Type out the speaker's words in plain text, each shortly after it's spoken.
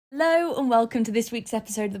Hello and welcome to this week's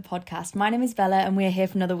episode of the podcast. My name is Bella and we're here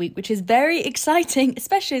for another week, which is very exciting,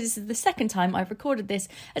 especially as this is the second time I've recorded this,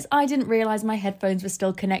 as I didn't realise my headphones were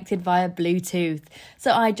still connected via Bluetooth.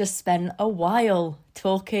 So I just spent a while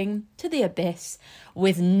talking to the abyss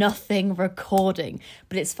with nothing recording.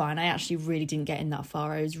 But it's fine, I actually really didn't get in that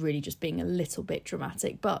far. I was really just being a little bit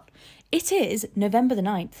dramatic. But it is November the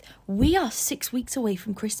 9th. We are 6 weeks away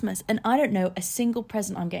from Christmas and I don't know a single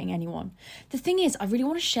present I'm getting anyone. The thing is, I really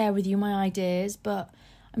want to share with you my ideas, but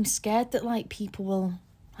I'm scared that people will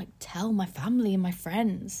tell my family and my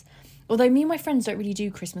friends. Although me and my friends don't really do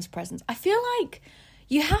Christmas presents. I feel like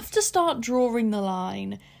you have to start drawing the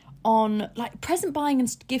line on present buying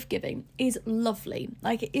and gift giving is lovely.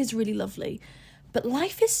 It is really lovely. But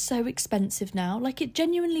life is so expensive now. It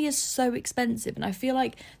genuinely is so expensive. And I feel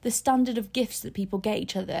like the standard of gifts that people get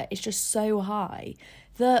each other is just so high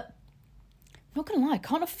that, I'm not going to lie, I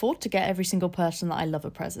can't afford to get every single person that I love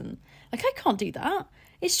a present. I can't do that.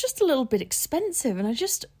 It's just a little bit expensive and I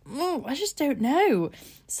just don't know.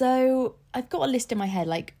 So I've got a list in my head.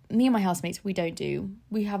 Me and my housemates, we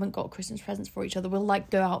haven't got Christmas presents for each other. We'll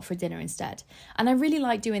go out for dinner instead. And I really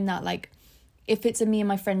like doing that. If it's a me and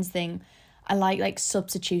my friends thing, I like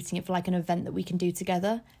substituting it for an event that we can do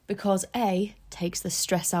together, because A, takes the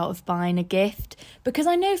stress out of buying a gift, because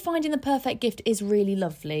I know finding the perfect gift is really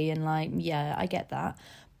lovely and yeah, I get that,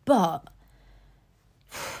 but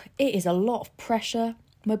it is a lot of pressure.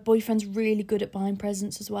 My boyfriend's really good at buying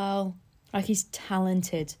presents as well. He's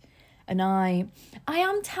talented. And I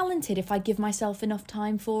am talented if I give myself enough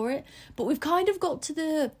time for it. But we've kind of got to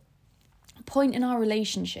the point in our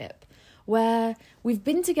relationship where we've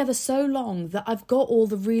been together so long that I've got all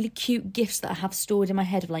the really cute gifts that I have stored in my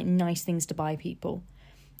head of nice things to buy people.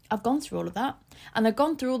 I've gone through all of that. And I've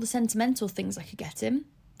gone through all the sentimental things I could get him.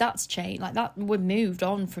 That's changed. That we've moved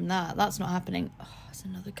on from that. That's not happening. Oh, it's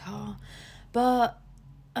another car. But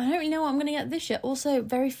I don't really know what I'm going to get this year. Also,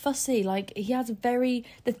 very fussy. He has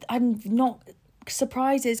I'm not...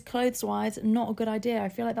 Surprises, clothes-wise, not a good idea. I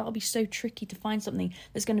feel like that'll be so tricky to find something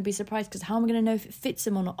that's going to be a surprise, because how am I going to know if it fits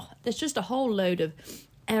him or not? Oh, there's just a whole load of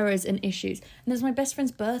errors and issues. And there's my best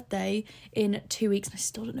friend's birthday in 2 weeks, and I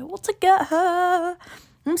still don't know what to get her.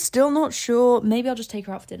 I'm still not sure. Maybe I'll just take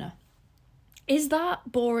her out for dinner. Is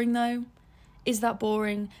that boring, though? Is that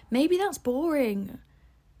boring? Maybe that's boring.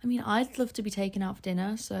 I'd love to be taken out for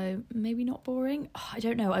dinner, so maybe not boring. I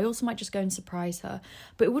don't know. I also might just go and surprise her.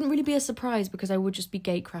 But it wouldn't really be a surprise because I would just be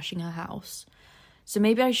gate crashing her house. So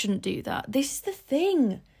maybe I shouldn't do that. This is the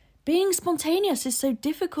thing. Being spontaneous is so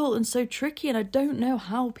difficult and so tricky, and I don't know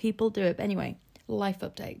how people do it. But anyway, life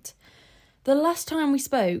update. The last time we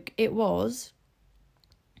spoke, it was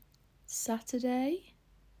Saturday.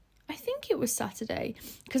 I think it was Saturday,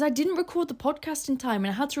 because I didn't record the podcast in time,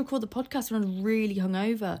 and I had to record the podcast when I was really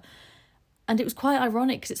hungover. And it was quite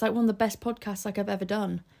ironic, because it's one of the best podcasts I've ever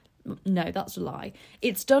done. No, that's a lie.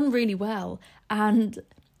 It's done really well. And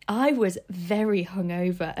I was very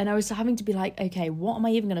hungover, and I was having to be okay, what am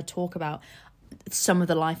I even going to talk about? Some of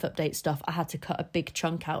the life update stuff, I had to cut a big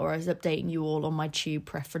chunk out, or I was updating you all on my tube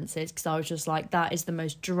preferences, because I was just that is the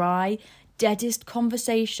most dry, deadest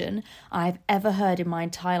conversation I've ever heard in my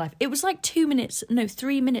entire life. It was 3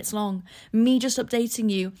 minutes long, me just updating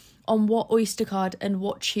you on what Oyster card and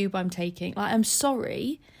what tube I'm taking. I'm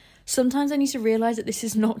sorry. Sometimes I need to realise that this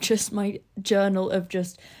is not just my journal of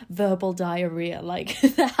just verbal diarrhea.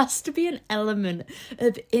 There has to be an element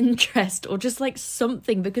of interest or just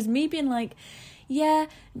something, because me being yeah,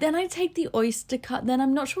 then I take the Oyster card, then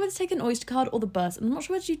I'm not sure whether to take an Oyster card or the Burson. I'm not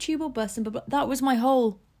sure whether to do tube or Burson, but that was my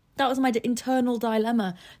internal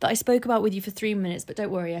dilemma that I spoke about with you for 3 minutes, but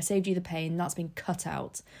don't worry, I saved you the pain. That's been cut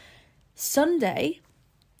out. Sunday,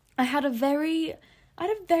 I had a very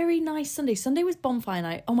nice Sunday. Sunday was bonfire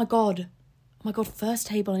night. Oh my god, first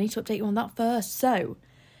table. I need to update you on that first. So,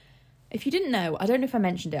 if you didn't know, I don't know if I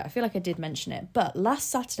mentioned it. I feel like I did mention it. But last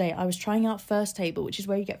Saturday, I was trying out First Table, which is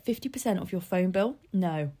where you get 50% off your phone bill.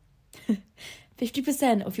 No.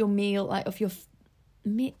 50% off your meal,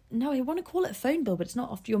 no, I want to call it a phone bill, but it's not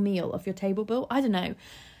off your meal, off your table bill. I don't know.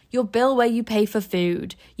 Your bill where you pay for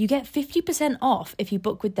food. You get 50% off if you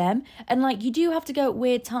book with them. And you do have to go at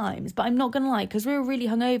weird times, but I'm not going to lie, because we were really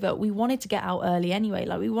hungover. We wanted to get out early anyway.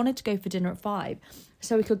 We wanted to go for dinner at 5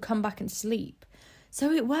 so we could come back and sleep. So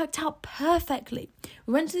it worked out perfectly.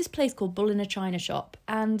 We went to this place called Bull in a China Shop,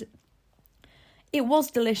 and it was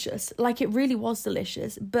delicious. It really was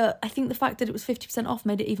delicious. But I think the fact that it was 50% off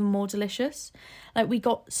made it even more delicious. We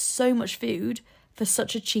got so much food for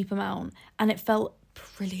such a cheap amount, and it felt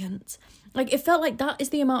brilliant. Like, it felt like that is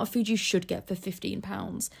the amount of food you should get for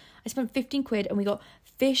 £15. I spent 15 quid and we got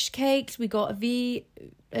fish cakes, we got a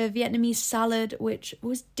Vietnamese salad, which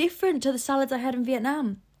was different to the salads I had in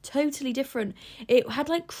Vietnam. Totally different. It had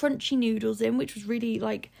like crunchy noodles in, which was really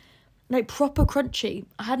like proper crunchy.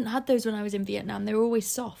 I hadn't had those when I was in Vietnam. They were always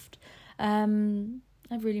soft. I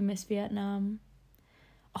really miss Vietnam.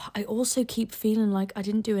 Oh, I also keep feeling like I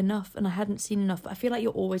didn't do enough and I hadn't seen enough. I feel like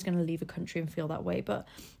you're always going to leave a country and feel that way. But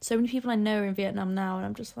so many people I know are in Vietnam now and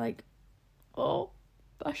I'm just like, oh,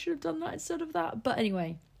 I should have done that instead of that. But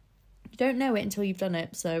anyway, you don't know it until you've done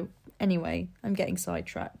it. So anyway, I'm getting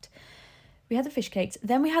sidetracked. We had the fish cakes.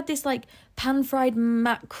 Then we had this like pan-fried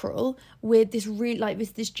mackerel with this really like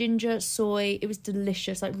with this ginger soy. It was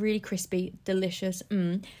delicious, like really crispy, delicious.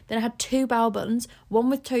 Then I had 2 bao buns, one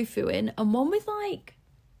with tofu in and one with like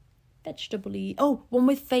vegetable-y. Oh, one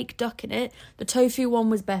with fake duck in it. The tofu one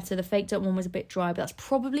was better. The fake duck one was a bit dry, but that's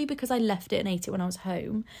probably because I left it and ate it when I was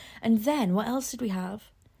home. And then what else did we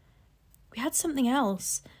have? We had something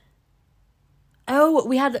else. Oh,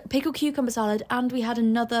 we had pickled cucumber salad and we had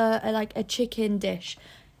another, a chicken dish.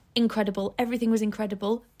 Incredible. Everything was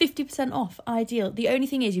incredible. 50% off. Ideal. The only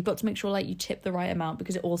thing is you've got to make sure like you tip the right amount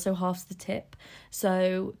because it also halves the tip.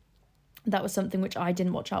 So that was something which I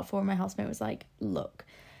didn't watch out for. My housemate was like, look.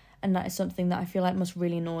 And that is something that I feel like must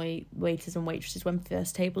really annoy waiters and waitresses when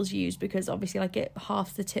first tables use because obviously like it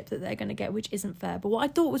half the tip that they're going to get, which isn't fair. But what I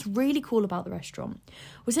thought was really cool about the restaurant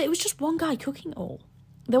was that it was just one guy cooking it all.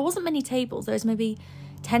 There wasn't many tables. There was maybe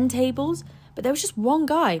 10 tables, but there was just one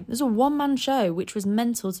guy. It was a one-man show, which was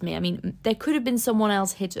mental to me. I mean, there could have been someone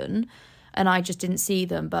else hidden, and I just didn't see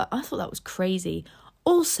them, but I thought that was crazy.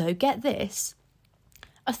 Also, get this,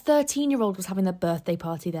 a 13-year-old was having their birthday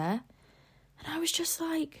party there, and I was just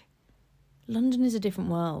like, London is a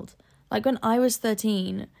different world. Like, when I was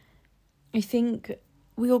 13, I think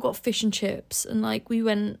we all got fish and chips, and, like, we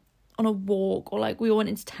went on a walk or like we all went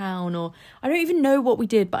into town or I don't even know what we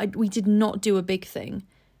did, but we did not do a big thing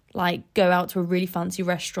like go out to a really fancy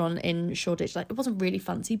restaurant in Shoreditch. Like it wasn't really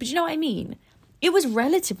fancy, but you know what I mean, it was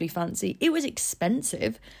relatively fancy. It was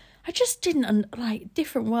expensive. I just didn't like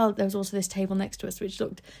different world. There was also this table next to us which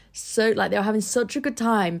looked so like they were having such a good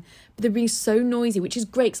time, but they're being so noisy, which is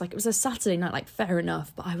great because like it was a Saturday night, like fair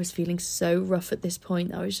enough, but I was feeling so rough at this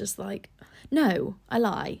point. I was just like, no, I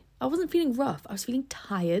lie. I wasn't feeling rough. I was feeling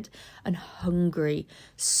tired and hungry.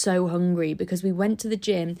 So hungry because we went to the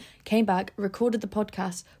gym, came back, recorded the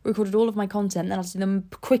podcast, recorded all of my content. Then after the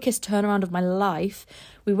quickest turnaround of my life,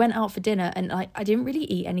 we went out for dinner and I didn't really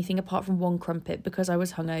eat anything apart from one crumpet because I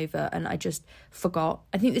was hungover and I just forgot.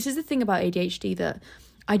 I think this is the thing about ADHD that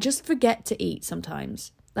I just forget to eat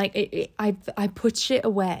sometimes. Like I push it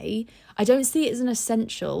away. I don't see it as an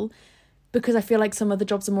essential because I feel like some other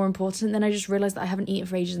jobs are more important. And then I just realise that I haven't eaten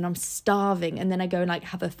for ages and I'm starving. And then I go and like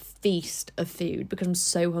have a feast of food because I'm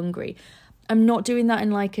so hungry. I'm not doing that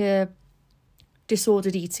in like a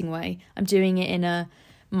disordered eating way. I'm doing it in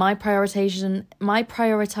my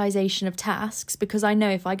prioritization of tasks, because I know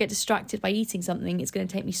if I get distracted by eating something, it's going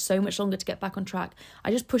to take me so much longer to get back on track.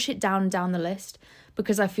 I just push it down and down the list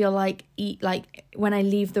because I feel like when I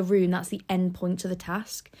leave the room, that's the end point to the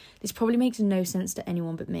task. This probably makes no sense to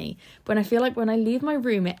anyone but me. But I feel like when I leave my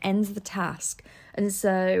room, it ends the task. And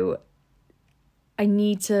so I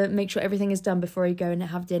need to make sure everything is done before I go and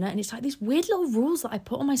have dinner. And it's like these weird little rules that I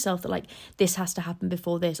put on myself that like, this has to happen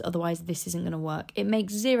before this, otherwise this isn't going to work. It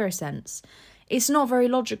makes zero sense. It's not very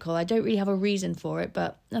logical. I don't really have a reason for it,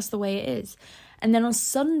 but that's the way it is. And then on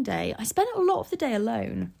Sunday, I spent a lot of the day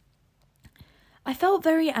alone. I felt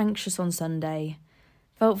very anxious on Sunday.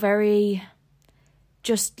 Felt very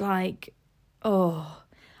just like, oh.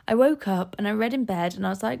 I woke up and I read in bed and I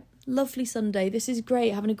was like, lovely Sunday. This is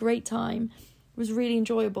great. Having a great time. It was really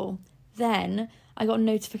enjoyable. Then I got a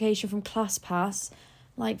notification from ClassPass,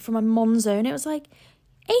 like from my Monzo, and it was like,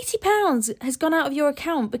 £80 has gone out of your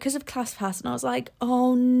account because of ClassPass. And I was like,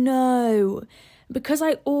 oh no. Because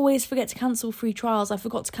I always forget to cancel free trials, I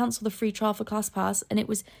forgot to cancel the free trial for ClassPass, and it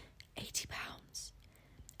was £80.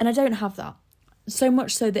 And I don't have that. So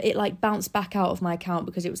much so that it like bounced back out of my account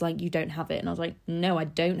because it was like, you don't have it. And I was like, no, I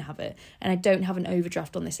don't have it. And I don't have an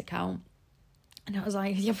overdraft on this account. And I was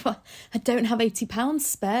like, yeah, but I don't have £80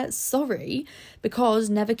 spare, sorry. Because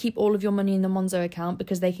never keep all of your money in the Monzo account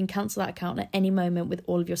because they can cancel that account at any moment with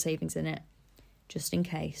all of your savings in it. Just in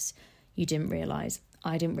case you didn't realise.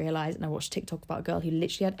 I didn't realise, and I watched TikTok about a girl who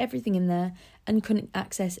literally had everything in there and couldn't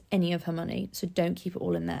access any of her money. So don't keep it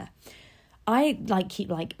all in there. I keep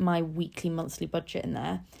my weekly, monthly budget in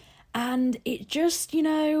there. And it just,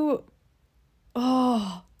 the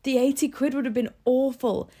 80 quid would have been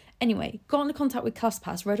awful. Anyway, got into contact with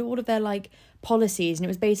ClassPass, read all of their like policies, and it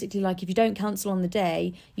was basically like if you don't cancel on the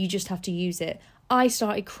day, you just have to use it. I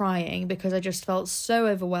started crying because I just felt so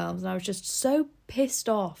overwhelmed and I was just so pissed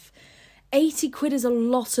off. 80 quid is a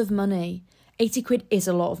lot of money. 80 quid is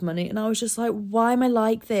a lot of money. And I was just like, why am I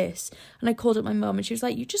like this? And I called up my mum and she was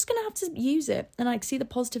like, you're just going to have to use it. And I could see the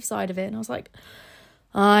positive side of it. And I was like,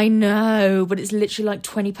 I know, but it's literally like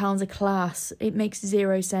 £20 a class. It makes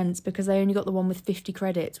 0 sense because I only got the one with 50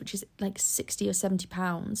 credits, which is like £60 or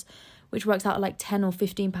 £70, which works out at like £10 or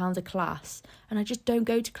 £15 a class. And I just don't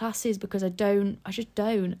go to classes because I just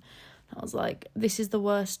don't. I was like, this is the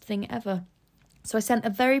worst thing ever. So I sent a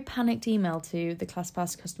very panicked email to the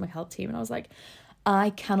ClassPass customer help team and I was like, I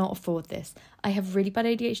cannot afford this. I have really bad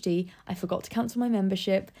ADHD. I forgot to cancel my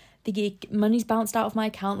membership. The money's bounced out of my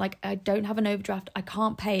account. Like, I don't have an overdraft. I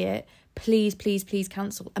can't pay it. Please, please, please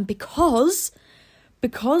cancel. And because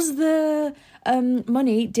the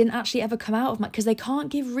money didn't actually ever come out of because they can't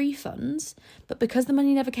give refunds, but because the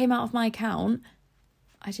money never came out of my account,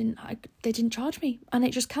 they didn't charge me and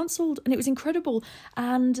it just cancelled and it was incredible.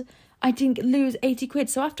 And I didn't lose 80 quid.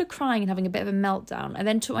 So after crying and having a bit of a meltdown, I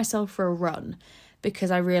then took myself for a run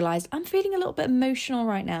because I realised I'm feeling a little bit emotional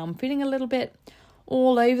right now. I'm feeling a little bit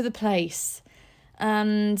all over the place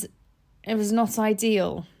and it was not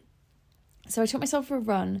ideal. So I took myself for a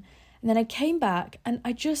run and then I came back and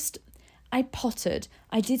I pottered.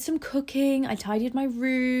 I did some cooking. I tidied my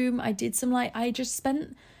room. I just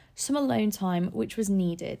spent some alone time, which was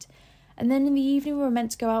needed. And then in the evening, we were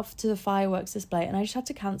meant to go out to the fireworks display and I just had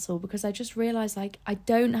to cancel because I just realised, like, I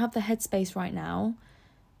don't have the headspace right now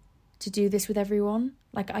to do this with everyone.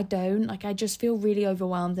 Like, I don't. Like, I just feel really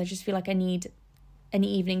overwhelmed. I just feel like I need an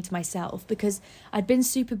evening to myself because I'd been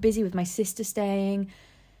super busy with my sister staying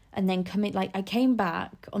and then I came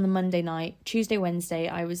back on the Monday night. Tuesday, Wednesday,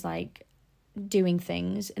 I was, like, doing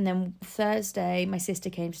things. And then Thursday, my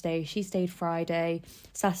sister came to stay. She stayed Friday.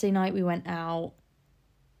 Saturday night, we went out.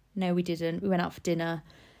 No, we didn't. We went out for dinner.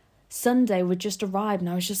 Sunday, we just arrived and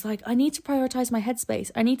I was just like, I need to prioritise my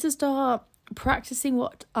headspace. I need to start practising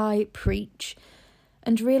what I preach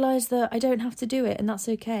and realise that I don't have to do it and that's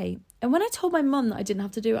okay. And when I told my mum that I didn't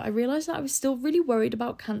have to do it, I realised that I was still really worried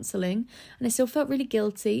about cancelling and I still felt really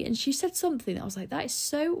guilty. And she said something that I was like, that is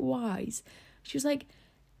so wise. She was like,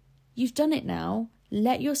 you've done it now.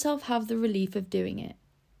 Let yourself have the relief of doing it.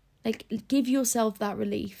 Like, give yourself that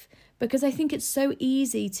relief. Because I think it's so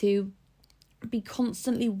easy to be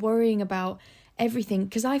constantly worrying about everything.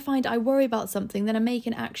 Because I find I worry about something, then I make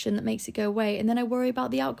an action that makes it go away. And then I worry about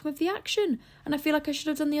the outcome of the action. And I feel like I should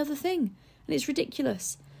have done the other thing. And it's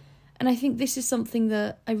ridiculous. And I think this is something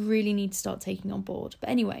that I really need to start taking on board. But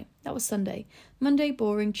anyway, that was Sunday. Monday,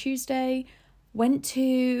 boring. Tuesday, went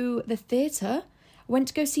to the theatre. Went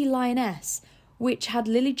to go see Lioness, which had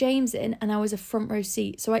Lily James in, and I was a front row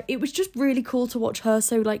seat. So it was just really cool to watch her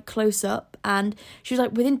so, like, close up. And she was,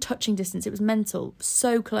 like, within touching distance. It was mental.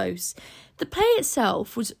 So close. The play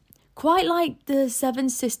itself was quite like the Seven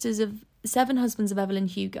Husbands of Evelyn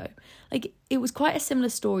Hugo. Like, it was quite a similar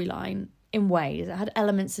storyline in ways. It had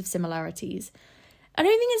elements of similarities. I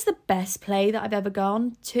don't think it's the best play that I've ever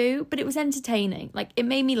gone to, but it was entertaining. Like, it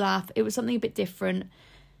made me laugh. It was something a bit different.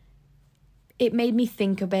 It made me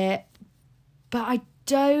think a bit. But I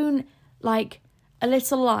don't, like, A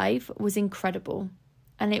Little Life was incredible.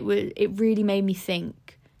 And it really made me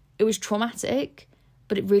think. It was traumatic,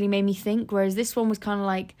 but it really made me think. Whereas this one was kind of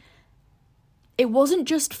like, it wasn't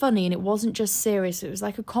just funny and it wasn't just serious. It was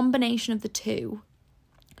like a combination of the two.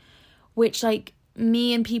 Which, like,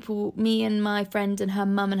 me and my friend and her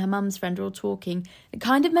mum and her mum's friend were all talking. It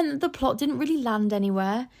kind of meant that the plot didn't really land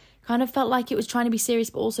anywhere. Kind of felt like it was trying to be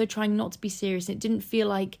serious, but also trying not to be serious. And it didn't feel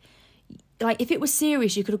like if it was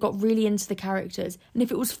serious, you could have got really into the characters. And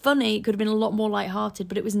if it was funny, it could have been a lot more lighthearted,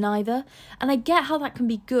 but it was neither. And I get how that can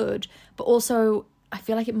be good, but also I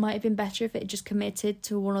feel like it might have been better if it just committed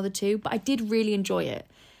to one or the two. But I did really enjoy it.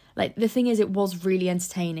 Like, the thing is, it was really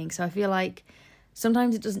entertaining. So I feel like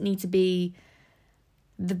sometimes it doesn't need to be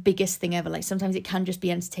the biggest thing ever. Like, sometimes it can just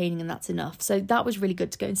be entertaining and that's enough. So that was really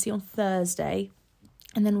good to go and see on Thursday.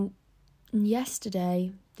 And then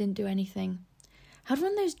yesterday, didn't do anything. I had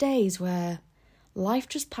one of those days where life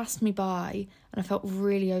just passed me by and I felt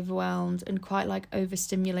really overwhelmed and quite, like,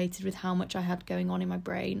 overstimulated with how much I had going on in my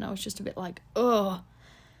brain. I was just a bit like, ugh.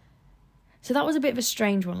 So that was a bit of a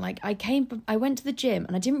strange one. Like, I went to the gym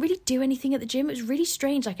and I didn't really do anything at the gym. It was really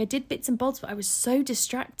strange. Like, I did bits and bobs, but I was so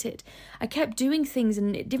distracted. I kept doing things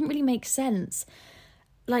and it didn't really make sense.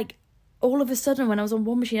 Like, all of a sudden, when I was on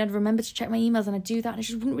one machine, I'd remember to check my emails and I'd do that and I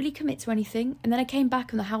just wouldn't really commit to anything. And then I came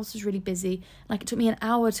back and the house was really busy. Like, it took me an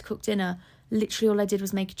hour to cook dinner. literally all I did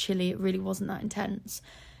was make a chili. It really wasn't that intense.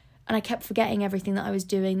 And I kept forgetting everything that I was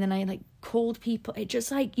doing. Then I called people. It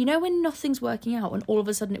just when nothing's working out and all of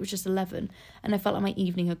a sudden it was just 11 and I felt like my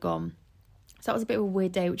evening had gone. So that was a bit of a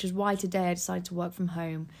weird day, which is why today I decided to work from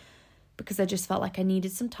home, because I just felt like I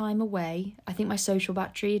needed some time away. I think my social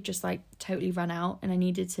battery had just totally ran out and I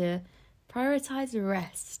needed to prioritise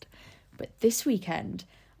rest. But this weekend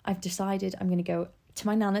I've decided I'm going to go to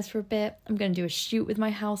my nana's for a bit. I'm going to do a shoot with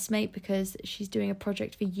my housemate because she's doing a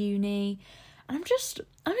project for uni. And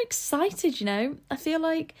I'm excited, I feel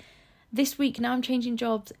like this week, now I'm changing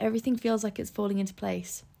jobs, everything feels like it's falling into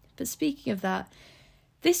place. But speaking of that,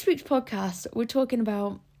 this week's podcast, we're talking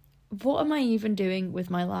about what am I even doing with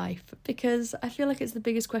my life? Because I feel like it's the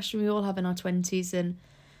biggest question we all have in our 20s and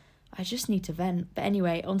I just need to vent. But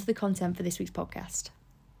anyway, on to the content for this week's podcast.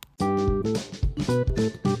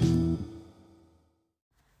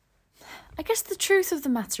 I guess the truth of the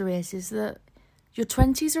matter is that your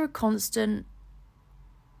 20s are a constant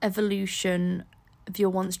evolution of your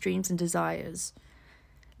wants, dreams and desires.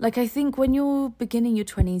 I think when you're beginning your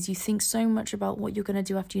 20s, you think so much about what you're going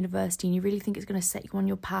to do after university and you really think it's going to set you on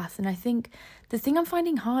your path. And I think the thing I'm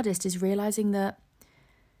finding hardest is realising that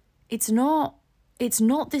it's not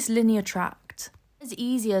this linear track. As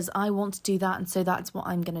easy as I want to do that and so that's what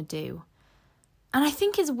I'm going to do. And I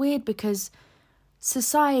think it's weird because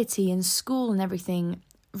society and school and everything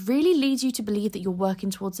really leads you to believe that you're working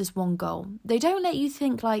towards this one goal. They don't let you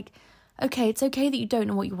think okay, it's okay that you don't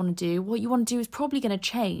know what you want to do. What you want to do is probably going to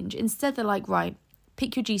change. Instead, they're right,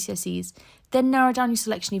 pick your GCSEs, then narrow down your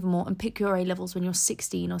selection even more and pick your A-levels when you're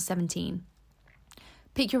 16 or 17.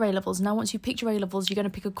 Pick your A-levels. Now, once you've picked your A-levels, you're going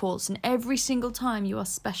to pick a course. And every single time you are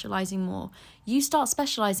specialising more. You start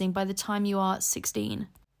specialising by the time you are 16.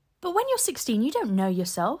 But when you're 16, you don't know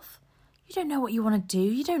yourself. You don't know what you want to do.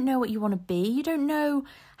 You don't know what you want to be. You don't know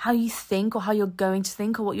how you think or how you're going to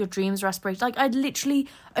think or what your dreams or aspirations. I'd literally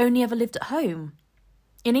only ever lived at home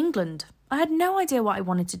in England. I had no idea what I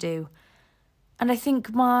wanted to do. And I think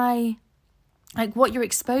what you're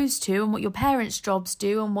exposed to and what your parents' jobs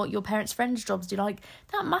do and what your parents' friends' jobs do,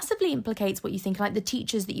 that massively implicates what you think, the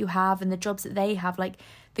teachers that you have and the jobs that they have,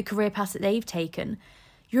 the career paths that they've taken.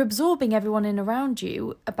 You're absorbing everyone in around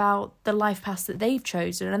you about the life paths that they've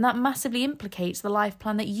chosen, and that massively implicates the life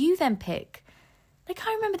plan that you then pick.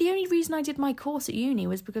 I remember the only reason I did my course at uni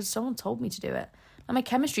was because someone told me to do it. And my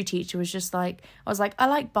chemistry teacher was just I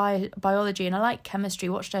like biology and I like chemistry,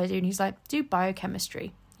 what should I do? And he's like, do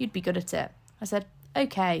biochemistry, you'd be good at it. I said,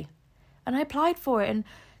 okay. And I applied for it, and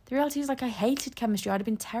the reality is I hated chemistry. I'd have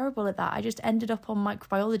been terrible at that. I just ended up on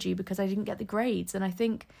microbiology because I didn't get the grades. And I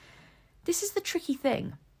think this is the tricky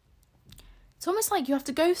thing. It's almost like you have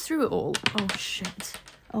to go through it all. Oh, shit.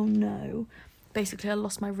 Oh, no. Basically, I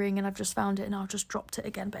lost my ring and I've just found it and I've just dropped it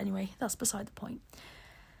again. But anyway, that's beside the point.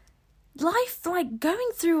 Life, going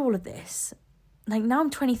through all of this, now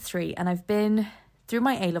I'm 23 and I've been through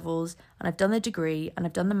my A-levels and I've done the degree and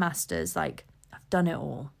I've done the masters. I've done it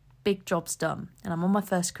all. Big job's done. And I'm on my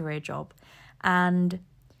first career job. And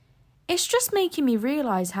it's just making me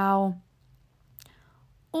realise how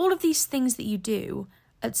all of these things that you do,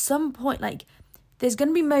 at some point, there's going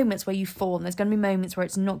to be moments where you fall and there's going to be moments where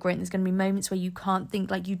it's not great and there's going to be moments where you can't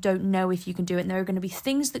think, you don't know if you can do it, and there are going to be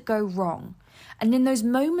things that go wrong. And in those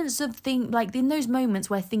moments in those moments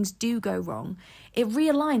where things do go wrong, it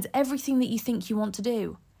realigns everything that you think you want to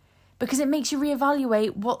do. Because it makes you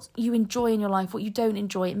reevaluate what you enjoy in your life, what you don't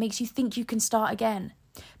enjoy. It makes you think you can start again.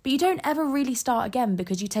 But you don't ever really start again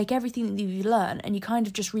because you take everything that you learn and you kind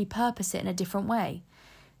of just repurpose it in a different way.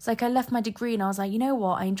 It's I left my degree and I was you know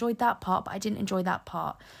what, I enjoyed that part, but I didn't enjoy that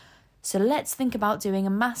part. So let's think about doing a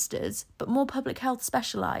master's, but more public health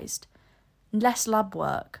specialised, less lab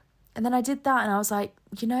work. And then I did that and I was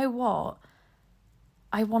you know what?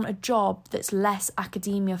 I want a job that's less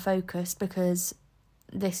academia focused because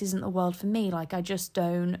this isn't the world for me. I just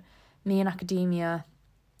don't, me and academia,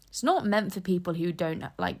 it's not meant for people who don't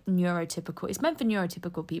neurotypical. It's meant for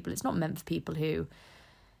neurotypical people. It's not meant for people who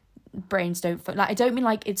brains don't I don't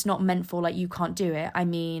mean it's not meant for you can't do it. I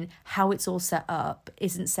mean how it's all set up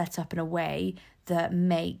isn't set up in a way that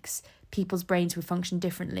makes people's brains who function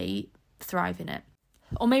differently thrive in it.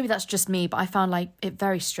 Or maybe that's just me, but I found it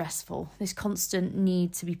very stressful, this constant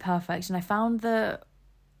need to be perfect. And I found the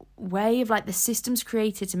way of the systems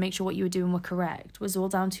created to make sure what you were doing were correct was all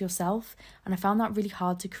down to yourself, and I found that really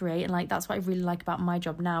hard to create. And that's what I really like about my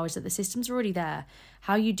job now, is that the systems are already there.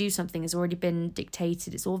 How you do something has already been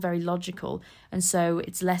dictated. It's all very logical, and so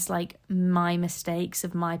it's less my mistakes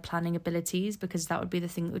of my planning abilities, because that would be the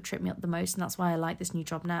thing that would trip me up the most. And that's why I like this new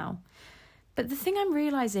job now. But the thing I'm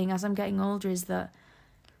realising as I'm getting older is that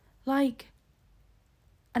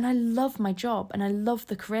And I love my job and I love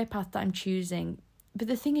the career path that I'm choosing. But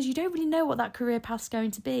the thing is, you don't really know what that career path's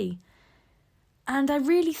going to be. And I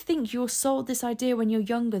really think you're sold this idea when you're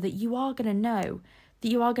younger that you are going to know, that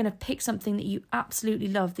you are going to pick something that you absolutely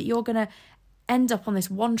love, that you're going to end up on this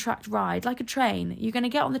one-track ride, like a train. You're going to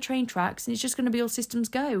get on the train tracks and it's just going to be all systems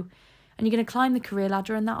go. And you're going to climb the career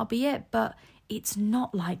ladder and that'll be it. But it's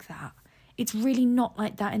not like that. It's really not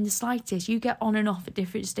like that in the slightest. You get on and off at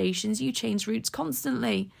different stations. You change routes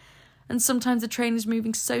constantly. And sometimes the train is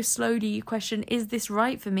moving so slowly, you question, is this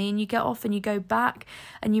right for me? And you get off and you go back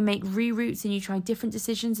and you make reroutes and you try different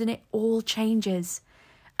decisions and it all changes.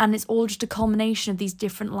 And it's all just a culmination of these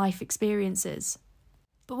different life experiences.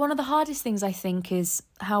 But one of the hardest things I think is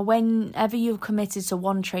how whenever you're committed to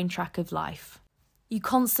one train track of life, you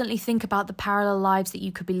constantly think about the parallel lives that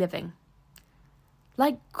you could be living.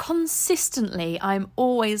 Like consistently, I'm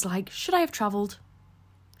always like, should I have travelled?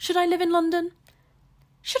 Should I live in London?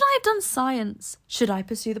 Should I have done science? Should I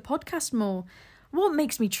pursue the podcast more? What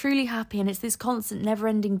makes me truly happy? And it's this constant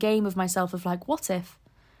never-ending game of myself of like, what if?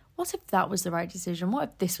 What if that was the right decision? What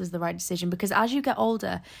if this was the right decision? Because as you get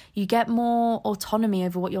older, you get more autonomy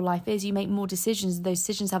over what your life is. You make more decisions, and those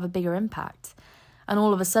decisions have a bigger impact. And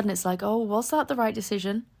all of a sudden it's like, oh, was that the right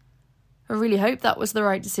decision? I really hope that was the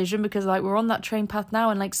right decision because like we're on that train path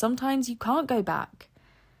now and like sometimes you can't go back.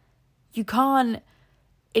 You can't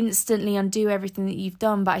instantly undo everything that you've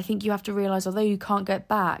done, but I think you have to realise although you can't get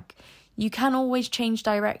back, you can always change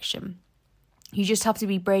direction. You just have to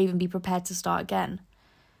be brave and be prepared to start again.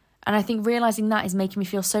 And I think realising that is making me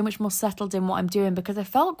feel so much more settled in what I'm doing because I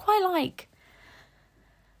felt quite like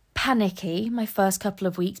panicky my first couple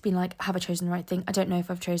of weeks, being like, have I chosen the right thing? I don't know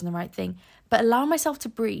if I've chosen the right thing. But allow myself to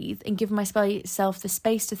breathe and give myself the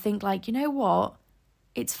space to think like, you know what?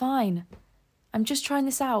 It's fine. I'm just trying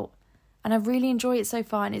this out. And I really enjoy it so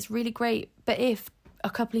far and it's really great. But if a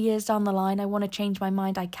couple of years down the line I want to change my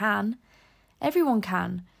mind, I can. Everyone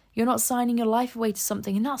can. You're not signing your life away to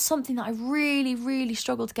something. And that's something that I really, really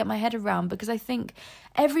struggle to get my head around because I think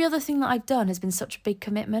every other thing that I've done has been such a big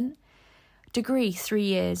commitment. Degree, 3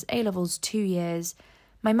 years. A-levels, 2 years.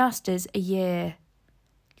 My master's, a year.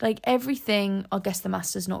 Like everything, I guess the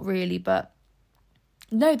master's not really, but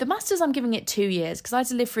no, the master's I'm giving it 2 years because I had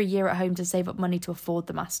to live for a year at home to save up money to afford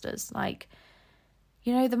the master's. Like,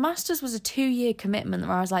 you know, the master's was a 2-year commitment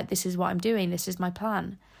where I was like, this is what I'm doing. This is my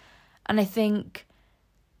plan. And I think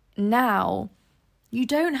now you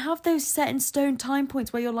don't have those set in stone time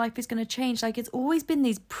points where your life is going to change. Like it's always been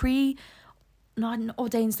these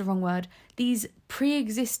ordain's the wrong word, these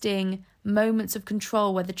pre-existing moments of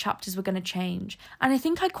control where the chapters were going to change. And I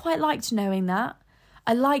think I quite liked knowing that.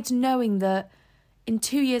 I liked knowing that in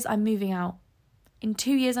 2 years I'm moving out. In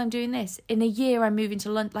 2 years I'm doing this. In a year I'm moving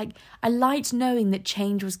to London. Like I liked knowing that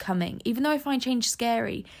change was coming. Even though I find change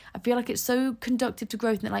scary, I feel like it's so conducive to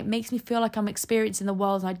growth and it like makes me feel like I'm experiencing the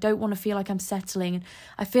world and I don't want to feel like I'm settling.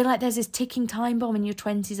 I feel like there's this ticking time bomb in your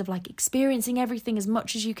 20s of like experiencing everything as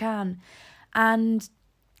much as you can. And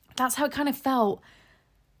that's how it kind of felt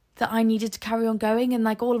that I needed to carry on going. And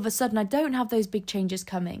like all of a sudden I don't have those big changes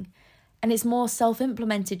coming. And it's more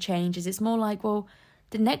self-implemented changes. It's more like, well,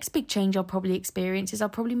 the next big change I'll probably experience is I'll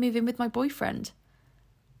probably move in with my boyfriend.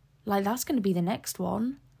 Like that's going to be the next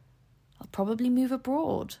one. I'll probably move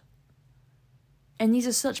abroad. And these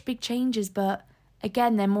are such big changes, but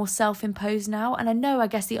again, they're more self-imposed now. And I know, I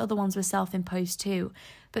guess the other ones were self-imposed too.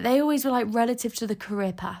 But they always were like relative to the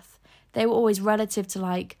career path. They were always relative to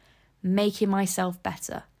like making myself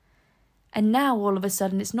better. And now all of a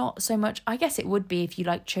sudden it's not so much, I guess it would be if you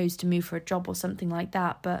like chose to move for a job or something like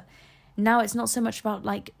that. But now it's not so much about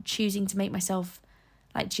like choosing to make myself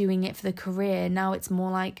like doing it for the career. Now it's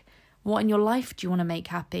more like, what in your life do you want to make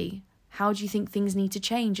happy? How do you think things need to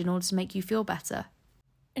change in order to make you feel better?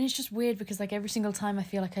 And it's just weird because like every single time I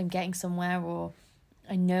feel like I'm getting somewhere or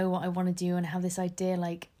I know what I want to do and have this idea,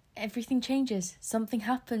 like everything changes. Something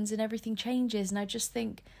happens and everything changes. And I just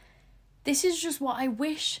think, this is just what I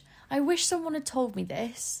wish. I wish someone had told me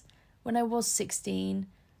this when I was 16.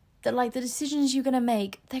 That like the decisions you're going to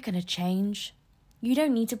make, they're going to change. You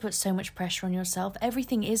don't need to put so much pressure on yourself.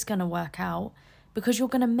 Everything is going to work out because you're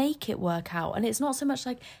going to make it work out. And it's not so much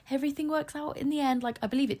like everything works out in the end. Like I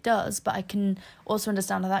believe it does, but I can also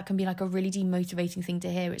understand how that can be like a really demotivating thing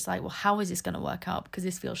to hear. It's like, well, how is this going to work out? Because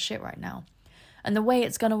this feels shit right now. And the way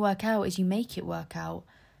it's going to work out is you make it work out.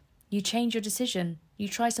 You change your decision. You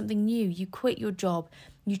try something new. You quit your job.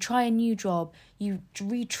 You try a new job. You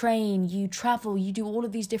retrain. You travel. You do all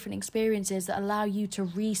of these different experiences that allow you to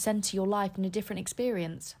recenter your life in a different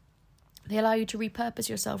experience. They allow you to repurpose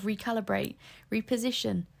yourself, recalibrate,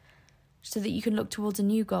 reposition, so that you can look towards a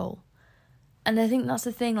new goal. And I think that's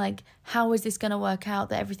the thing, like, how is this going to work out,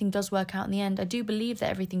 that everything does work out in the end? I do believe that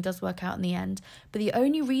everything does work out in the end. But the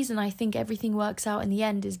only reason I think everything works out in the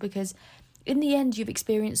end is because in the end you've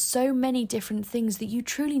experienced so many different things that you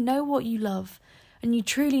truly know what you love and you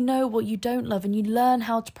truly know what you don't love, and you learn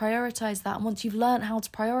how to prioritize that. And once you've learned how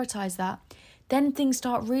to prioritize that, then things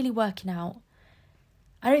start really working out.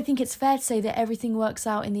 I don't think it's fair to say that everything works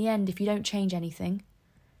out in the end if you don't change anything.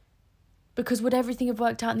 Because would everything have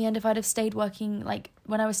worked out in the end if I'd have stayed working, like,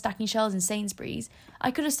 when I was stacking shelves in Sainsbury's?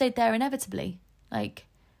 I could have stayed there inevitably. Like,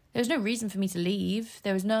 there was no reason for me to leave.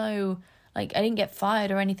 There was no, like, I didn't get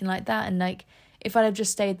fired or anything like that. And, like, if I'd have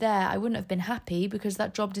just stayed there, I wouldn't have been happy because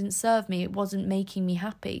that job didn't serve me. It wasn't making me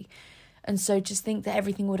happy. And so just think that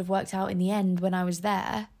everything would have worked out in the end when I was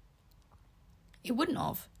there, it wouldn't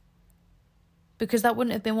have. Because that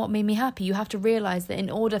wouldn't have been what made me happy. You have to realise that in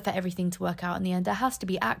order for everything to work out in the end, there has to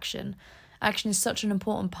be action. Action is such an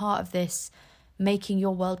important part of this, making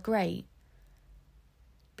your world great.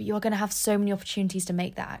 But you're going to have so many opportunities to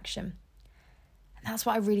make that action. And that's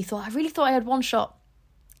what I really thought. I really thought I had one shot.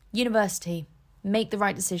 University. Make the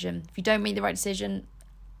right decision. If you don't make the right decision,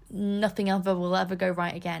 nothing ever will ever go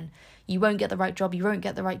right again. You won't get the right job. You won't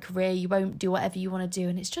get the right career. You won't do whatever you want to do.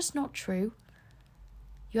 And it's just not true.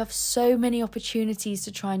 You have so many opportunities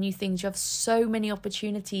to try new things. You have so many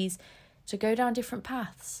opportunities to go down different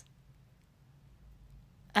paths.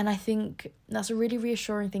 And I think that's a really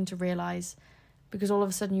reassuring thing to realise, because all of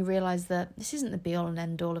a sudden you realise that this isn't the be-all and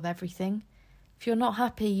end-all of everything. If you're not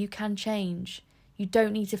happy, you can change. You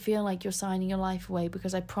don't need to feel like you're signing your life away,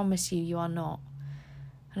 because I promise you, you are not.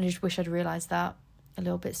 And I just wish I'd realised that a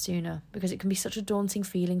little bit sooner, because it can be such a daunting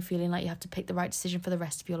feeling like you have to pick the right decision for the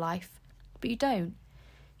rest of your life. But you don't.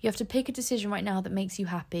 You have to pick a decision right now that makes you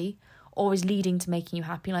happy, or is leading to making you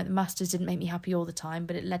happy. Like the Masters didn't make me happy all the time,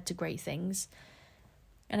 but it led to great things.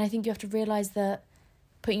 And I think you have to realise that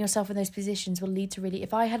putting yourself in those positions will lead to really...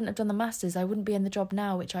 If I hadn't have done the Masters, I wouldn't be in the job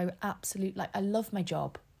now, which I absolutely... Like, I love my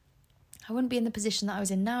job. I wouldn't be in the position that I was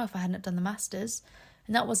in now if I hadn't done the Masters.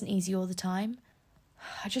 And that wasn't easy all the time.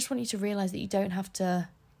 I just want you to realise that you don't have to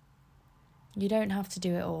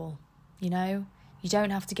do it all, you know? You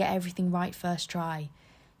don't have to get everything right first try.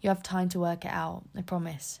 You have time to work it out, I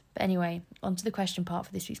promise. But anyway, on to the question part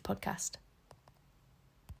for this week's podcast.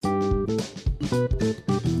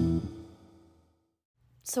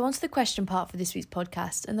 So on to the question part for this week's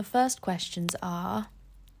podcast. And the first questions are...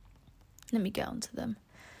 Let me get on to them.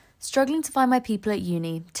 Struggling to find my people at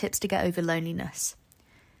uni. Tips to get over loneliness.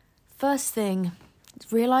 First thing,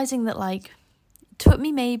 realising that, like, it took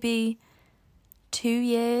me maybe 2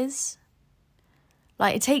 years...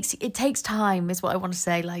 Like, it takes time, is what I want to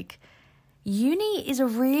say. Like, uni is a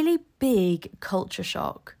really big culture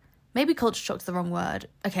shock. Maybe culture shock's the wrong word.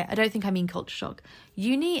 Okay, I don't think I mean culture shock.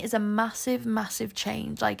 Uni is a massive, massive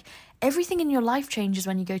change. Like, everything in your life changes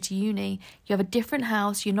when you go to uni. You have a different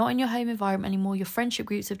house. You're not in your home environment anymore. Your friendship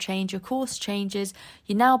groups have changed. Your course changes.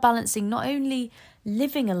 You're now balancing not only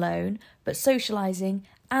living alone, but socialising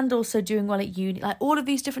and also doing well at uni. Like, all of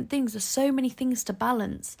these different things. There's so many things to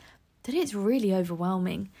balance that it's really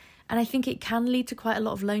overwhelming. And I think it can lead to quite a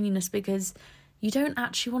lot of loneliness, because you don't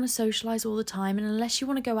actually want to socialise all the time, and unless you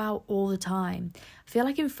want to go out all the time. I feel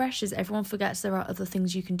like in freshers, everyone forgets there are other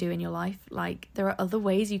things you can do in your life. Like, there are other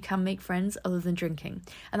ways you can make friends other than drinking.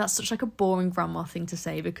 And that's such like a boring grandma thing to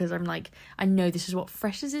say, because I'm like, I know this is what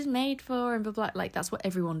freshers is made for and blah, blah, like that's what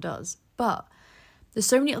everyone does. But there's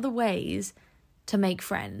so many other ways to make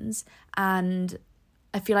friends, and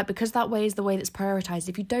I feel like because that way is the way that's prioritised,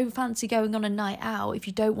 if you don't fancy going on a night out, if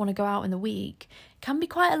you don't want to go out in the week, it can be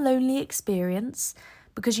quite a lonely experience,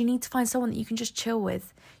 because you need to find someone that you can just chill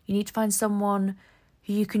with. You need to find someone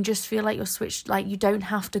who you can just feel like you're switched, like you don't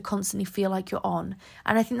have to constantly feel like you're on.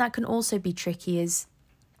 And I think that can also be tricky, is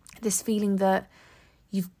this feeling that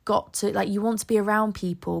you've got to, like, you want to be around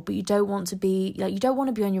people, but you don't want to be, like, you don't want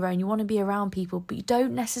to be on your own. You want to be around people, but you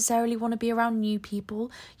don't necessarily want to be around new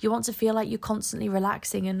people. You want to feel like you're constantly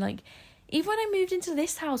relaxing. And, like, even when I moved into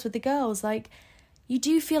this house with the girls, like, you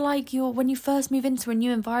do feel like when you first move into a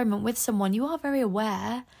new environment with someone, you are very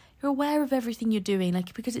aware. You're aware of everything you're doing,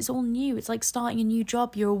 like, because it's all new. It's like starting a new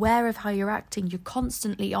job. You're aware of how you're acting. You're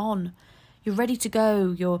constantly on. You're ready to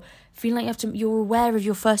go. You're feeling like you're aware of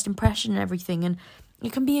your first impression and everything. And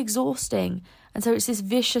it can be exhausting. And so it's this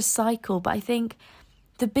vicious cycle. But I think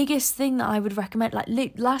the biggest thing that I would recommend,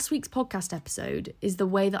 like last week's podcast episode, is the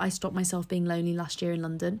way that I stopped myself being lonely last year in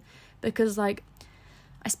London. Because, like,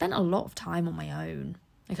 I spent a lot of time on my own.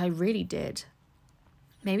 Like, I really did.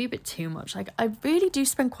 Maybe a bit too much. Like, I really do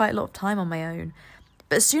spend quite a lot of time on my own.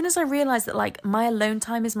 But as soon as I realised that, like, my alone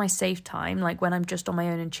time is my safe time, like, when I'm just on my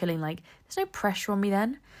own and chilling, like, there's no pressure on me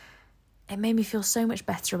then. It made me feel so much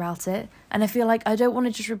better about it. And I feel like I don't want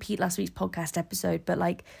to just repeat last week's podcast episode, but,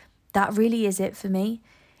 like, that really is it for me.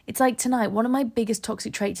 It's like tonight, one of my biggest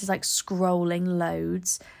toxic traits is, like, scrolling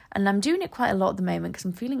loads. And I'm doing it quite a lot at the moment because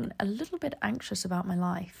I'm feeling a little bit anxious about my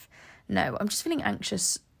life. No, I'm just feeling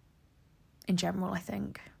anxious in general, I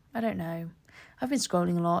think. I don't know. I've been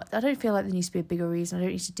scrolling a lot. I don't feel like there needs to be a bigger reason. I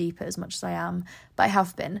don't need to deep it as much as I am, but I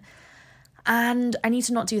have been. And I need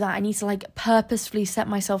to not do that. I need to, like, purposefully set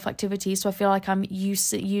myself activities so I feel like I'm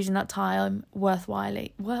using that time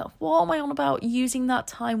worthwhilely. Well, what am I on about? Using that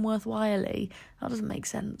time worthwhilely? That doesn't make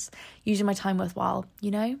sense. Using my time worthwhile, you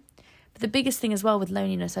know? But the biggest thing as well with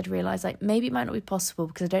loneliness, I'd realise, like, maybe it might not be possible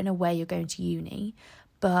because I don't know where you're going to uni,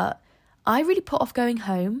 but I really put off going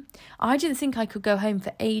home. I didn't think I could go home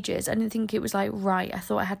for ages. I didn't think it was, like, right. I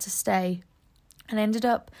thought I had to stay. And I ended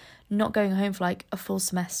up not going home for, like, a full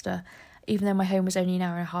semester, even though my home was only an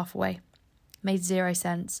hour and a half away. Made zero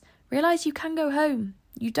sense. Realise you can go home.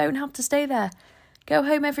 You don't have to stay there. Go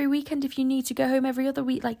home every weekend if you need to. Go home every other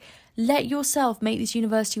week. Like, let yourself make this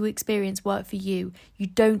university experience work for you. You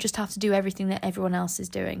don't just have to do everything that everyone else is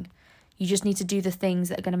doing. You just need to do the things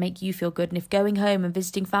that are going to make you feel good. And if going home and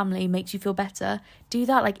visiting family makes you feel better, do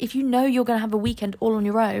that. Like, if you know you're going to have a weekend all on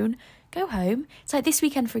your own, go home. It's like this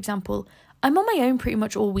weekend, for example, I'm on my own pretty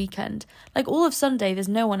much all weekend. Like, all of Sunday, there's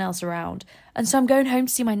no one else around. And so I'm going home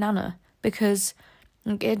to see my nana because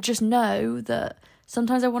I just know that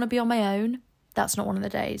sometimes I want to be on my own. That's not one of the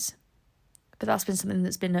days. But that's been something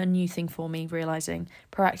that's been a new thing for me, realising,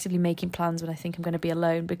 proactively making plans when I think I'm going to be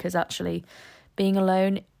alone, because actually being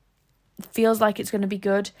alone feels like it's going to be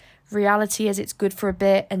good. Reality is it's good for a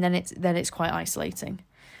bit, and then it's quite isolating.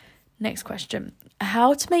 Next question.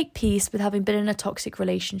 How to make peace with having been in a toxic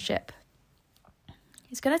relationship?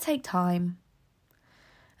 It's going to take time.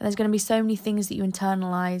 And there's going to be so many things that you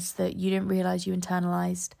internalise that you didn't realise you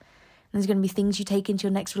internalised. And there's going to be things you take into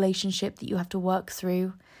your next relationship that you have to work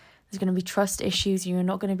through. There's going to be trust issues. You're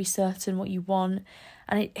not going to be certain what you want.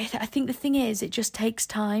 And I think the thing is, it just takes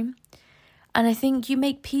time. And I think you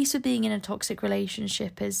make peace with being in a toxic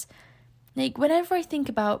relationship is, like, whenever I think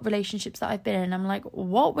about relationships that I've been in, I'm like,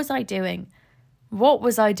 what was I doing? What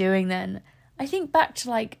was I doing then? I think back to,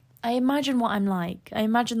 like, I imagine what I'm like. I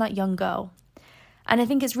imagine that young girl. And I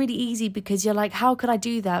think it's really easy because you're like, how could I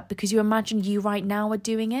do that? Because you imagine you right now are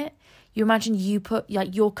doing it. You imagine you put,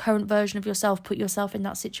 like, your current version of yourself, put yourself in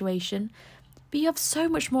that situation. But you have so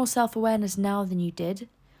much more self-awareness now than you did.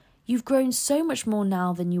 You've grown so much more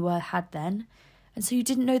now than you had then. And so you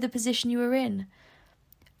didn't know the position you were in.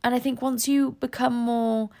 And I think once you become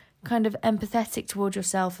more kind of empathetic towards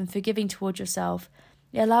yourself and forgiving towards yourself,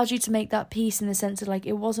 it allows you to make that peace in the sense of, like,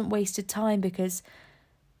 it wasn't wasted time because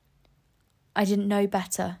I didn't know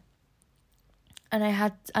better. And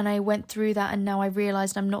I went through that, and now I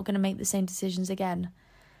realised I'm not going to make the same decisions again.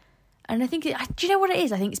 And I think, do you know what it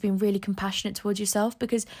is? I think it's being really compassionate towards yourself,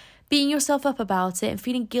 because beating yourself up about it and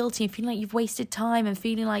feeling guilty and feeling like you've wasted time and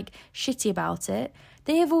feeling like shitty about it,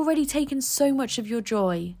 they have already taken so much of your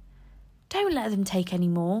joy. Don't let them take any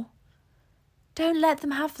more. Don't let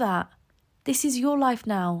them have that. This is your life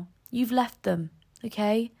now. You've left them,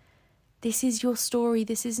 okay? This is your story.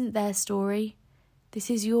 This isn't their story. This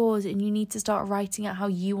is yours, and you need to start writing out how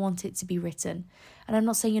you want it to be written. And I'm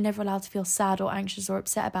not saying you're never allowed to feel sad or anxious or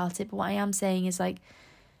upset about it, but what I am saying is, like,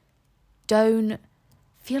 don't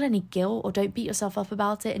feel any guilt or don't beat yourself up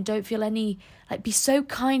about it, and don't feel any, like, be so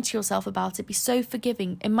kind to yourself about it. Be so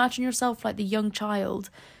forgiving. Imagine yourself like the young child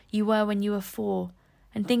you were when you were 4,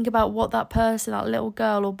 and think about what that person, that little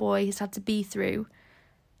girl or boy, has had to be through,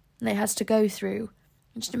 and they has to go through.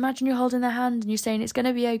 And just imagine you're holding their hand and you're saying, it's going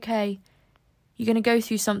to be okay. You're going to go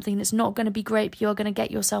through something that's not going to be great, but you're going to get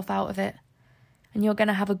yourself out of it. And you're going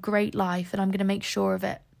to have a great life, and I'm going to make sure of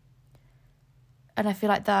it. And I feel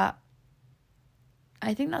like that,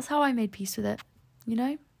 I think that's how I made peace with it, you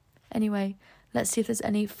know? Anyway, let's see if there's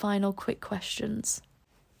any final quick questions.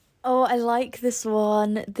 Oh, I like this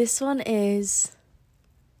one. This one is,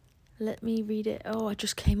 let me read it. Oh, I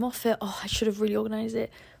just came off it. Oh, I should have really organised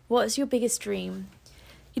it. What is your biggest dream?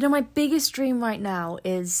 You know, my biggest dream right now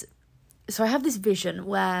is, so I have this vision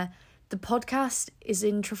where the podcast is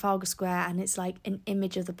in Trafalgar Square, and it's like an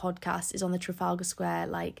image of the podcast is on the Trafalgar Square,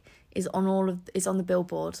 like is on the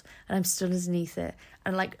billboard, and I'm stood underneath it,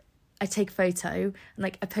 and like I take a photo and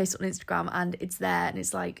like I post it on Instagram, and it's there, and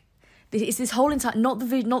it's like it's this whole entire, not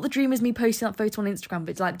the dream is me posting that photo on Instagram,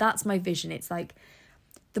 but it's like that's my vision. It's like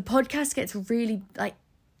the podcast gets really, like,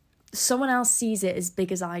 someone else sees it as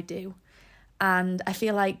big as I do, and I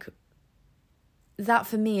feel like that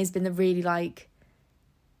for me has been the really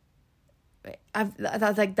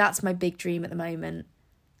that's my big dream at the moment.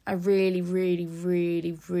 I really, really,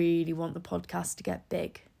 really, really want the podcast to get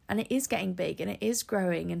big. And it is getting big and it is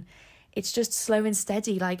growing, and it's just slow and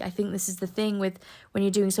steady. I think this is the thing with when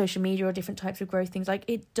you're doing social media or different types of growth things,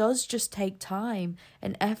 it does just take time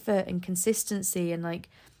and effort and consistency, and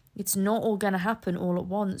it's not all going to happen all at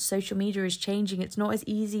once. Social media is changing. It's not as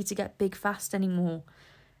easy to get big fast anymore.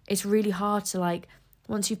 It's really hard to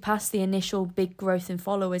once you've passed the initial big growth in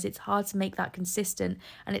followers, it's hard to make that consistent,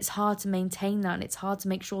 and it's hard to maintain that, and it's hard to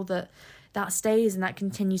make sure that that stays and that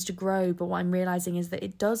continues to grow. But what I'm realising is that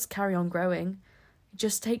it does carry on growing. It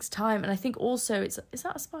just takes time. And I think also is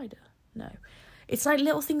that a spider? No. It's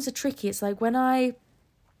little things are tricky. It's when I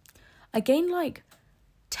gained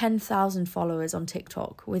 10,000 followers on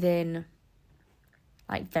TikTok within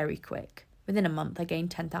very quick. Within a month, I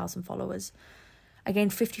gained 10,000 followers. I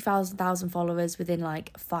gained 50,000 followers within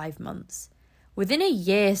 5 months. Within a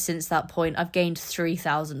year since that point, I've gained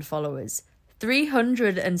 3,000 followers.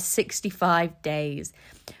 365 days.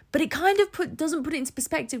 But it kind of doesn't put it into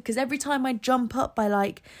perspective, because every time I jump up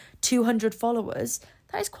by 200 followers,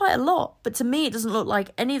 that is quite a lot. But to me, it doesn't look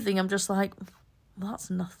like anything. I'm just well,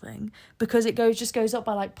 that's nothing, because it just goes up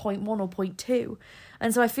by 0.1 or 0.2.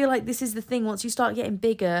 And so I feel like this is the thing. Once you start getting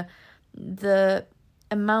bigger, the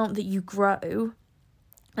amount that you grow,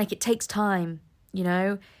 it takes time,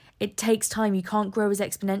 It takes time. You can't grow as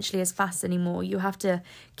exponentially as fast anymore. You have to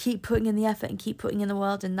keep putting in the effort and keep putting in the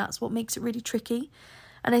work, and that's what makes it really tricky.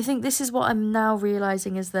 And I think this is what I'm now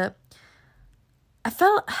realising, is that I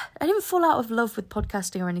didn't fall out of love with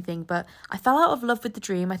podcasting or anything, but I fell out of love with the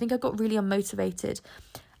dream. I think I got really unmotivated.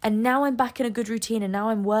 And now I'm back in a good routine, and now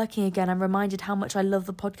I'm working again. I'm reminded how much I love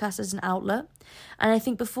the podcast as an outlet. And I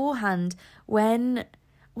think beforehand, when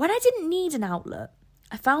I didn't need an outlet,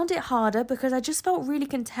 I found it harder because I just felt really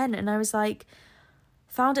content, and I was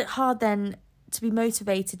found it hard then to be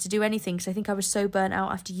motivated to do anything, because I think I was so burnt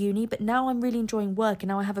out after uni. But now I'm really enjoying work, and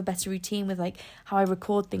now I have a better routine with how I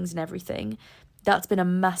record things and everything. That's been a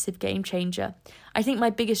massive game changer. I think my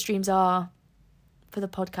biggest dreams are for the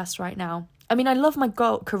podcast right now. I mean, I love my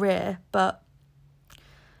career, but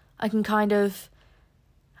I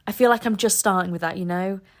feel like I'm just starting with that,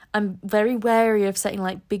 I'm very wary of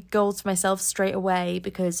setting big goals for myself straight away,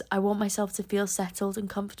 because I want myself to feel settled and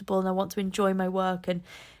comfortable, and I want to enjoy my work, and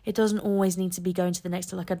it doesn't always need to be going to the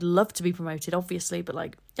next level. I'd love to be promoted, obviously, but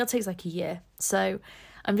that takes a year. So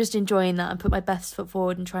I'm just enjoying that and put my best foot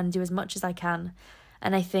forward and trying to do as much as I can.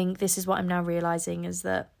 And I think this is what I'm now realising, is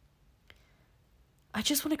that I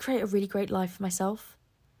just want to create a really great life for myself.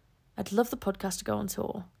 I'd love the podcast to go on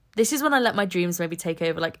tour. This is when I let my dreams maybe take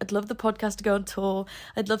over. I'd love the podcast to go on tour.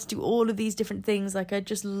 I'd love to do all of these different things. I'd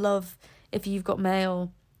just love if You've Got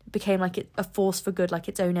Mail became a force for good,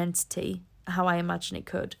 its own entity, how I imagine it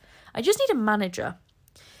could. I just need a manager.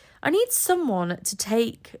 I need someone to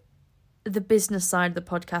take the business side of the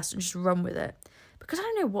podcast and just run with it, because I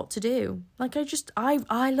don't know what to do. I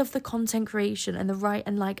love the content creation and I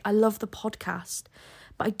love the podcast,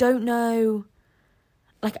 but I don't know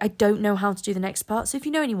how to do the next part. So if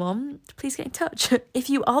you know anyone, please get in touch. If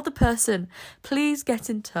you are the person, please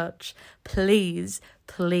get in touch. Please,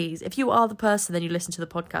 please. If you are the person, then you listen to the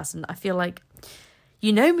podcast, and I feel like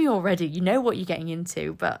you know me already. You know what you're getting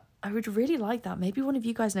into, but I would really like that. Maybe one of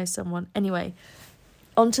you guys knows someone. Anyway,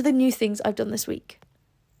 on to the new things I've done this week.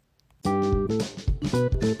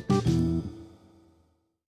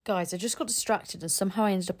 Guys, I just got distracted and somehow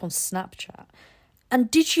I ended up on Snapchat.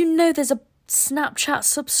 And did you know there's a Snapchat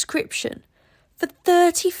subscription for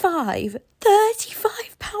 £35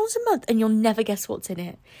 a month, and you'll never guess what's in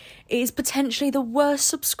it. It is potentially the worst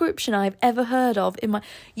subscription I've ever heard of.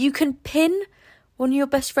 You can pin one of your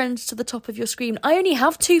best friends to the top of your screen. I only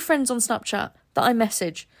have 2 friends on Snapchat that I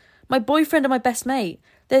message. My boyfriend and my best mate.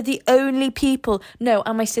 They're the only people. No,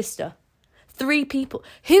 and my sister. 3 people.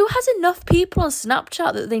 Who has enough people on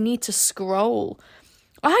Snapchat that they need to scroll?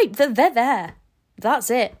 They're there. That's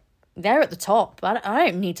it. They're at the top. I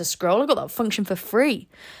don't need to scroll. I got that function for free.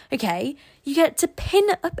 Okay, you get to pin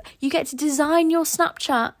up. You get to design your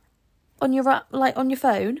Snapchat on your on your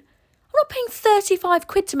phone. I'm not paying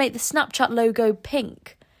 £35 to make the Snapchat logo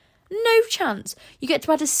pink. No chance. You get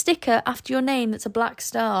to add a sticker after your name that's a black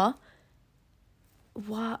star.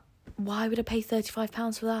 What? Why would I pay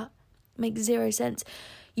 £35 for that? Makes zero sense.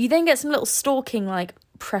 You then get some little stalking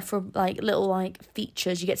little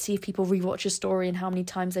features. You get to see if people rewatch a story and how many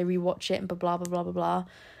times they rewatch it and blah blah blah blah blah.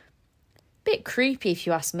 Bit creepy if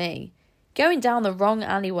you ask me. Going down the wrong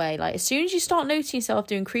alleyway. As soon as you start noticing yourself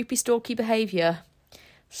doing creepy stalky behaviour,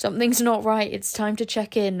 something's not right. It's time to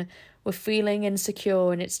check in we're feeling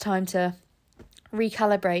insecure and it's time to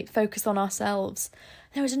recalibrate, focus on ourselves.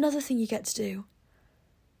 There is another thing you get to do.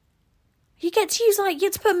 You get to use, you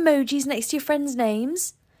get to put emojis next to your friends'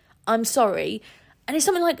 names. I'm sorry. And it's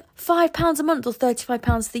something like £5 a month or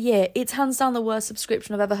 £35 for the year. It's hands down the worst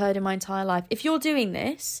subscription I've ever heard in my entire life. If you're doing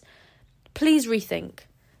this, please rethink.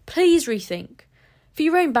 Please rethink. For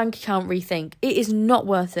your own bank account, rethink. It is not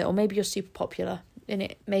worth it. Or maybe you're super popular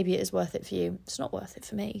and maybe it is worth it for you. It's not worth it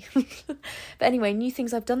for me. But anyway, new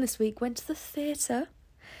things I've done this week. Went to the theatre.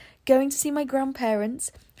 Going to see my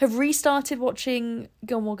grandparents. Have restarted watching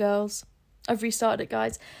Gilmore Girls. I've restarted it,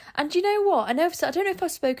 guys. And do you know what? I don't know if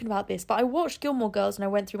I've spoken about this, but I watched Gilmore Girls and I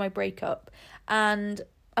went through my breakup. And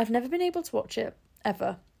I've never been able to watch it,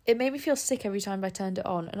 ever. It made me feel sick every time I turned it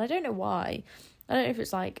on. And I don't know why. I don't know if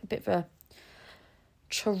it's a bit of a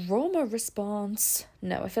trauma response.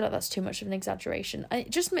 No, I feel like that's too much of an exaggeration. It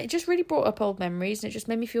just really brought up old memories and it just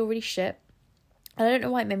made me feel really shit. And I don't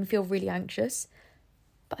know why it made me feel really anxious.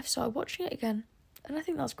 But I've started watching it again. And I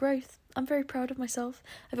think that's growth. I'm very proud of myself.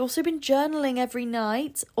 I've also been journaling every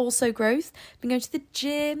night. Also growth. Been going to the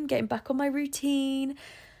gym, getting back on my routine.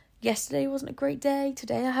 Yesterday wasn't a great day.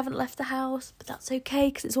 Today I haven't left the house. But that's okay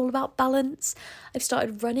because it's all about balance. I've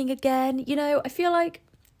started running again. I feel like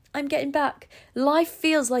I'm getting back. Life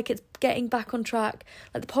feels like it's getting back on track.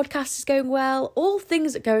 Like the podcast is going well. All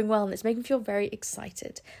things are going well. And it's making me feel very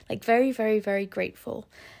excited. Very, very, very grateful.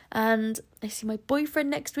 And I see my boyfriend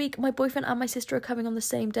next week. My boyfriend and my sister are coming on the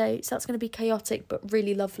same day. So that's going to be chaotic, but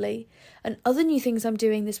really lovely. And other new things I'm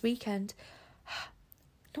doing this weekend.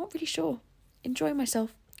 Not really sure. Enjoying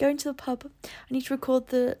myself. Going to the pub. I need to record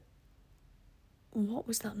the... What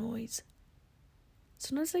was that noise?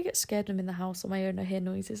 Sometimes I get scared when I'm in the house on my own. I hear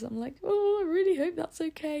noises. I'm like, oh, I really hope that's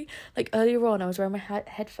okay. Earlier on, I was wearing my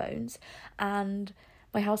headphones and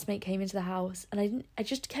my housemate came into the house and I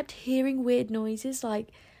just kept hearing weird noises like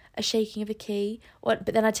a shaking of a key, but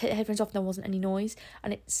then I take the headphones off and there wasn't any noise,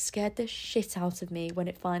 and it scared the shit out of me when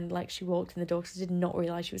it finally she walked in the door because I did not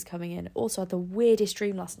realise she was coming in. Also, I had the weirdest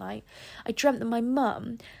dream last night. I dreamt that my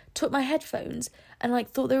mum took my headphones and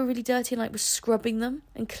thought they were really dirty and was scrubbing them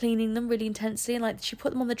and cleaning them really intensely, and she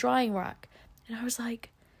put them on the drying rack, and I was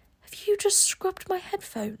like, have you just scrubbed my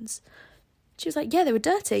headphones? She was like, yeah, they were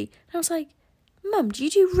dirty. And I was like, Mum, do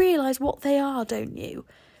you realise what they are, don't you?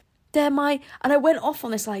 And I went off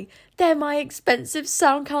on this, they're my expensive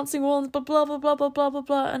sound cancelling ones, blah, blah, blah, blah, blah, blah, blah,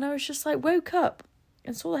 blah. And I was just woke up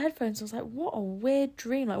and saw the headphones. I was like, what a weird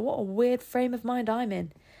dream. What a weird frame of mind I'm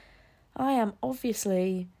in. I am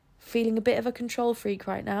obviously feeling a bit of a control freak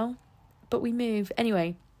right now, but we move.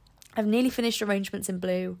 Anyway, I've nearly finished Arrangements in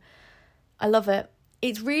Blue. I love it.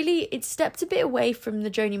 It's stepped a bit away from the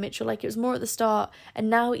Joni Mitchell, it was more at the start, and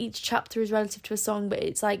now each chapter is relative to a song, but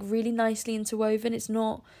it's really nicely interwoven. It's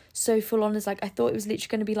not so full on as I thought it was literally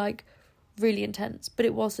going to be really intense, but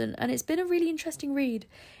it wasn't, and it's been a really interesting read.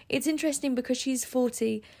 It's interesting because she's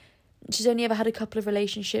 40, she's only ever had a couple of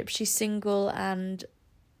relationships, she's single, and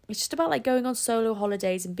it's just about going on solo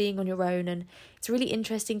holidays and being on your own, and it's really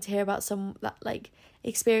interesting to hear about that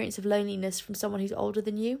experience of loneliness from someone who's older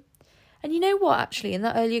than you. And you know what, actually, in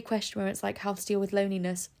that earlier question where it's how to deal with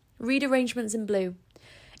loneliness, read Arrangements in Blue.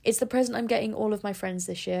 It's the present I'm getting all of my friends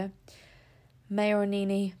this year. Maya or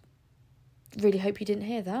Nini, really hope you didn't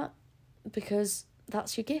hear that, because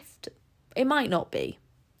that's your gift. It might not be.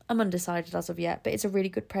 I'm undecided as of yet, but it's a really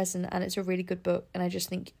good present and it's a really good book, and I just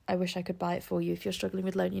think I wish I could buy it for you if you're struggling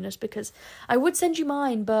with loneliness, because I would send you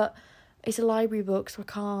mine, but it's a library book, so I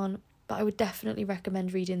can't. But I would definitely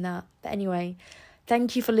recommend reading that. But anyway,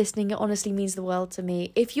 thank you for listening. It honestly means the world to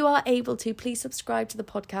me. If you are able to, please subscribe to the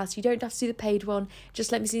podcast. You don't have to do the paid one.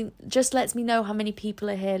 Just lets me know how many people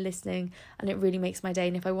are here listening, and it really makes my day.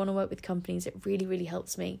 And if I want to work with companies, it really, really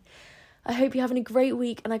helps me. I hope you're having a great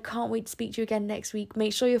week, and I can't wait to speak to you again next week.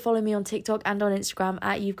 Make sure you're following me on TikTok and on Instagram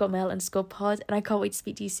at You'veGotMail_pod, and I can't wait to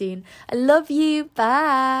speak to you soon. I love you.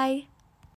 Bye.